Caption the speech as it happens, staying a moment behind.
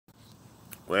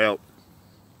Well,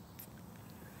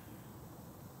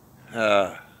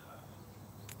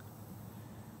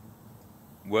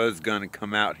 was gonna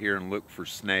come out here and look for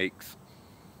snakes.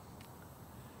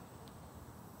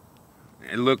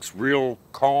 It looks real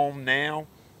calm now,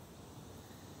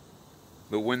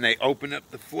 but when they open up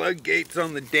the floodgates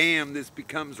on the dam, this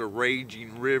becomes a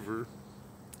raging river,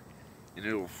 and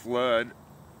it'll flood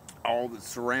all the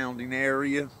surrounding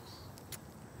area.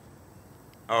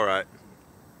 All right,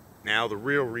 now the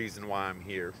real reason why I'm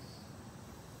here.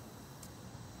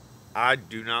 I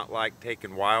do not like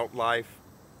taking wildlife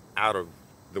out of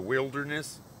the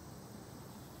wilderness.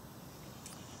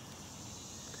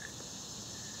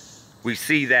 We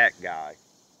see that guy.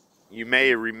 You may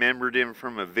have remembered him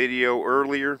from a video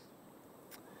earlier.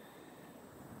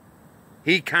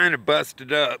 He kind of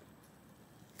busted up.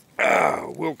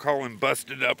 We'll call him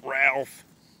Busted Up Ralph.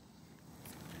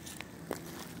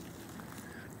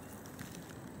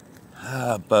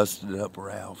 Busted Up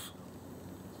Ralph.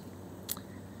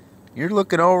 You're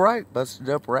looking all right, Busted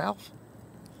Up Ralph.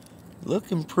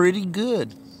 Looking pretty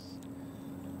good.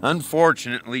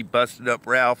 Unfortunately, Busted Up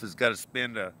Ralph has got to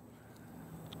spend a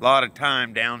lot of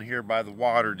time down here by the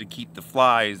water to keep the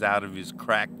flies out of his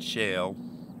cracked shell.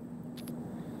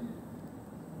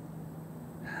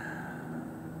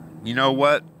 You know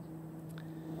what?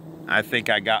 I think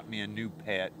I got me a new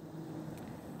pet.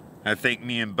 I think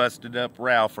me and Busted Up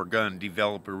Ralph are gonna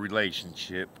develop a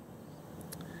relationship.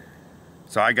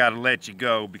 So I gotta let you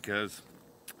go because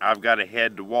I've gotta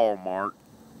head to Walmart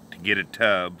to get a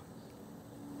tub.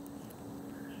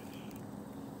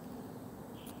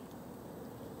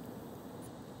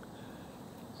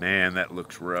 Man, that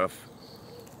looks rough.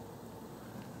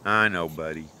 I know,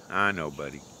 buddy. I know,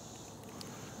 buddy.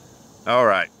 All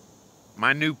right.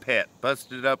 My new pet,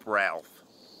 Busted Up Ralph.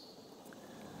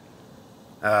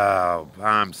 Oh,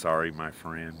 I'm sorry, my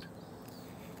friend.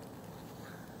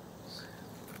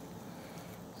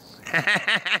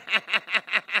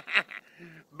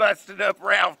 Busted Up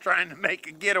Ralph trying to make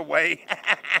a getaway.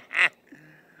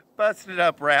 Busted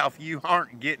Up Ralph, you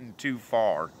aren't getting too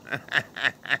far.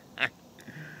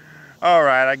 All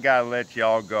right, I gotta let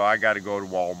y'all go. I gotta go to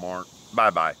Walmart.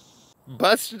 Bye-bye.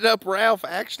 Busted Up Ralph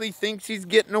actually thinks he's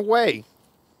getting away.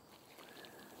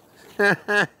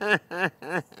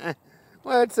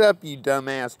 What's up, you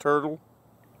dumbass turtle?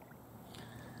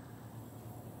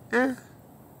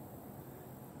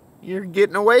 You're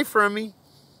getting away from me.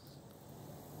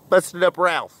 Busted Up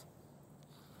Ralph.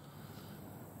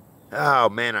 Oh,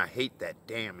 man, I hate that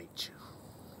damage.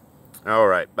 All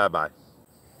right, bye-bye.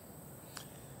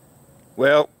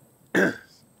 Well,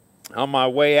 on my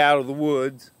way out of the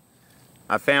woods,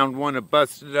 I found one of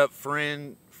Busted Up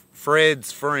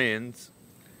Fred's friends.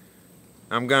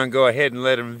 I'm going to go ahead and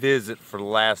let him visit for the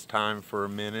last time for a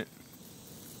minute.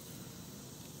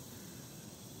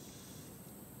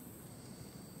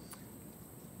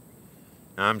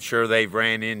 I'm sure they've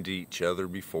ran into each other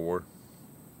before.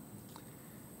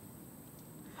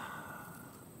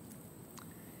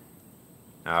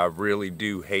 I really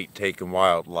do hate taking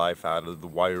wildlife out of the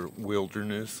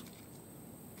wilderness.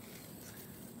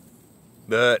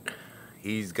 But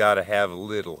he's got to have a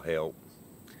little help.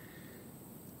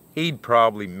 He'd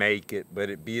probably make it, but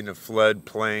it being a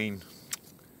floodplain,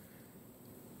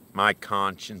 my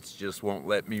conscience just won't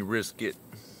let me risk it.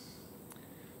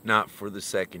 Not for the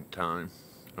second time.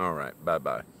 All right,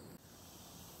 bye-bye.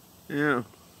 Yeah.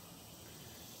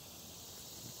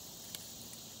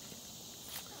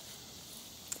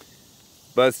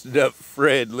 Busted Up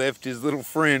Fred left his little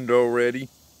friend already.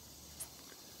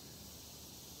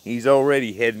 He's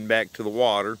already heading back to the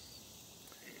water.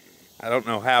 I don't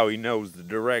know how he knows the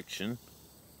direction.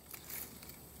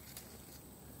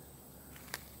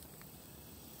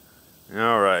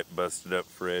 All right, Busted Up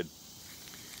Fred.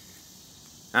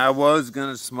 I was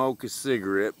gonna smoke a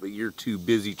cigarette, but you're too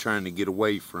busy trying to get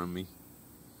away from me.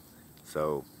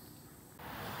 So.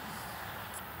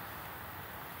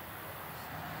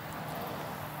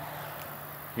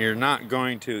 You're not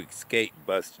going to escape,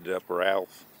 Busted Up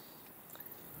Ralph.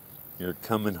 You're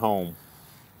coming home.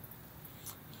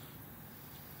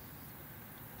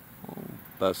 Oh,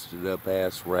 busted up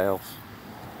ass Ralph.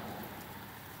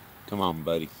 Come on,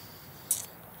 buddy.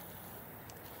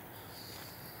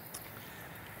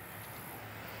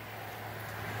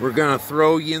 We're gonna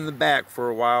throw you in the back for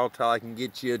a while till I can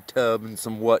get you a tub and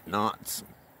some whatnots.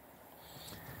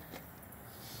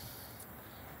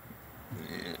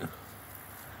 Yeah.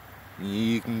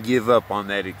 You can give up on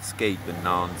that escaping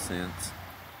nonsense.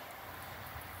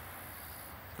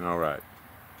 All right.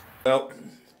 Well,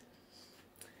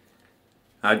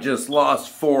 I just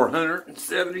lost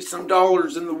 $470 some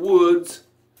in the woods.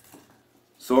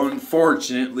 So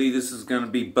unfortunately, this is going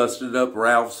to be Busted Up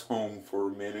Ralph's home for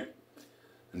a minute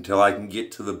until I can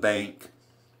get to the bank.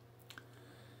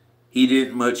 He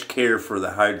didn't much care for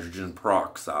the hydrogen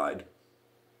peroxide.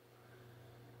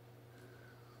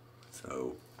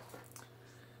 So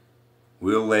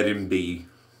we'll let him be.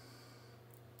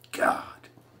 God.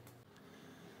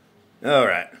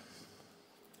 Alright.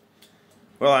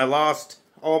 Well, I lost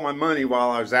all my money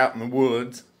while I was out in the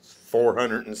woods.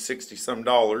 $460 some.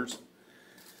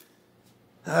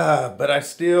 But I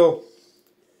still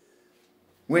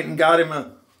went and got him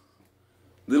a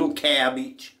little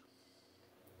cabbage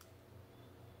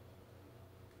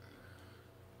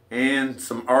and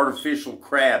some artificial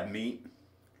crab meat.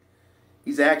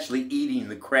 He's actually eating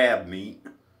the crab meat,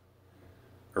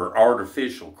 or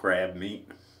artificial crab meat.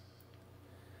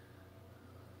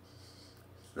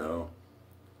 So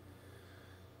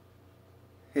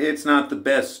it's not the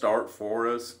best start for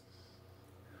us.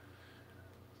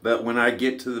 But when I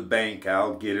get to the bank,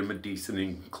 I'll get him a decent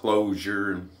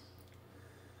enclosure. And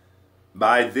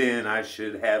by then, I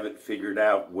should have it figured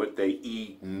out what they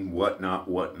eat and whatnot,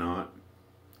 whatnot.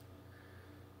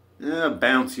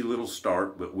 Bouncy little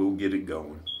start, but we'll get it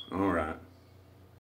going. All right.